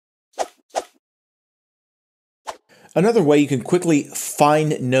Another way you can quickly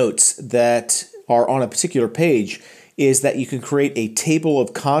find notes that are on a particular page is that you can create a table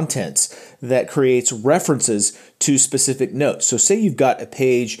of contents that creates references to specific notes. So say you've got a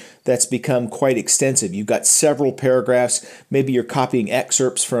page that's become quite extensive. You've got several paragraphs. Maybe you're copying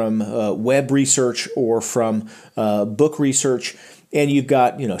excerpts from web research or from book research, and you've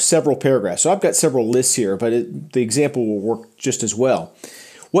got several paragraphs. So I've got several lists here, but the example will work just as well.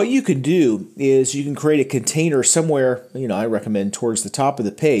 What you can do is you can create a container somewhere, I recommend towards the top of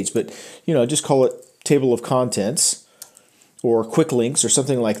the page, but just call it table of contents or quick links or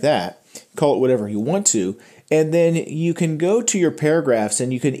something like that. Call it whatever you want to, and then you can go to your paragraphs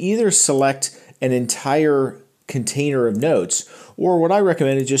and you can either select an entire container of notes, or what I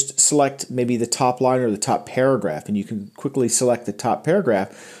recommend is just select maybe the top line or the top paragraph, and you can quickly select the top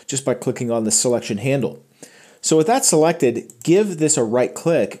paragraph just by clicking on the selection handle. So with that selected, give this a right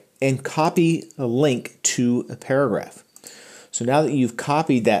click and copy a link to a paragraph. So now that you've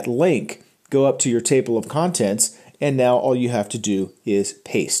copied that link, go up to your table of contents, and now all you have to do is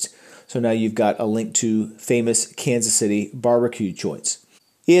paste. So now you've got a link to famous Kansas City barbecue joints.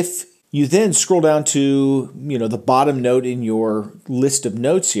 If you then scroll down to the bottom note in your list of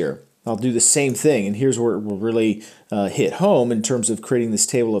notes here, I'll do the same thing, and here's where it will really hit home in terms of creating this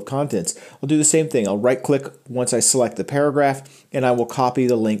table of contents. I'll do the same thing. I'll right-click once I select the paragraph, and I will copy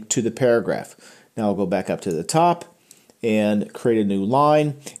the link to the paragraph. Now I'll go back up to the top and create a new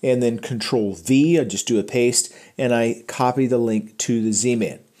line, and then Control-V, I just do a paste, and I copy the link to the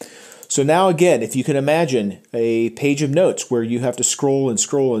Z-Man. So now again, if you can imagine a page of notes where you have to scroll and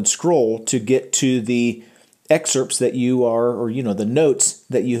scroll and scroll to get to the excerpts that you are, or the notes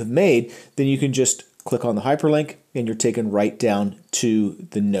that you have made, then you can just click on the hyperlink and you're taken right down to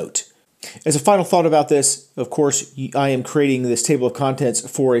the note. As a final thought about this, of course, I am creating this table of contents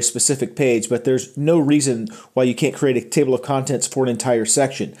for a specific page, but there's no reason why you can't create a table of contents for an entire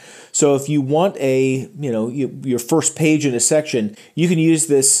section. So if you want your first page in a section, you can use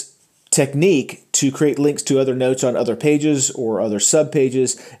this technique to create links to other notes on other pages or other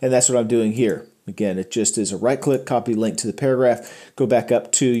subpages, and that's what I'm doing here. Again, it just is a right-click, copy link to the paragraph, go back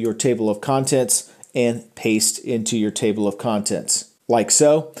up to your table of contents, and paste into your table of contents, like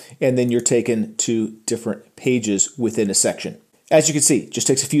so, and then you're taken to different pages within a section. As you can see, it just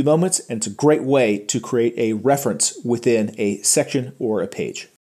takes a few moments, and it's a great way to create a reference within a section or a page.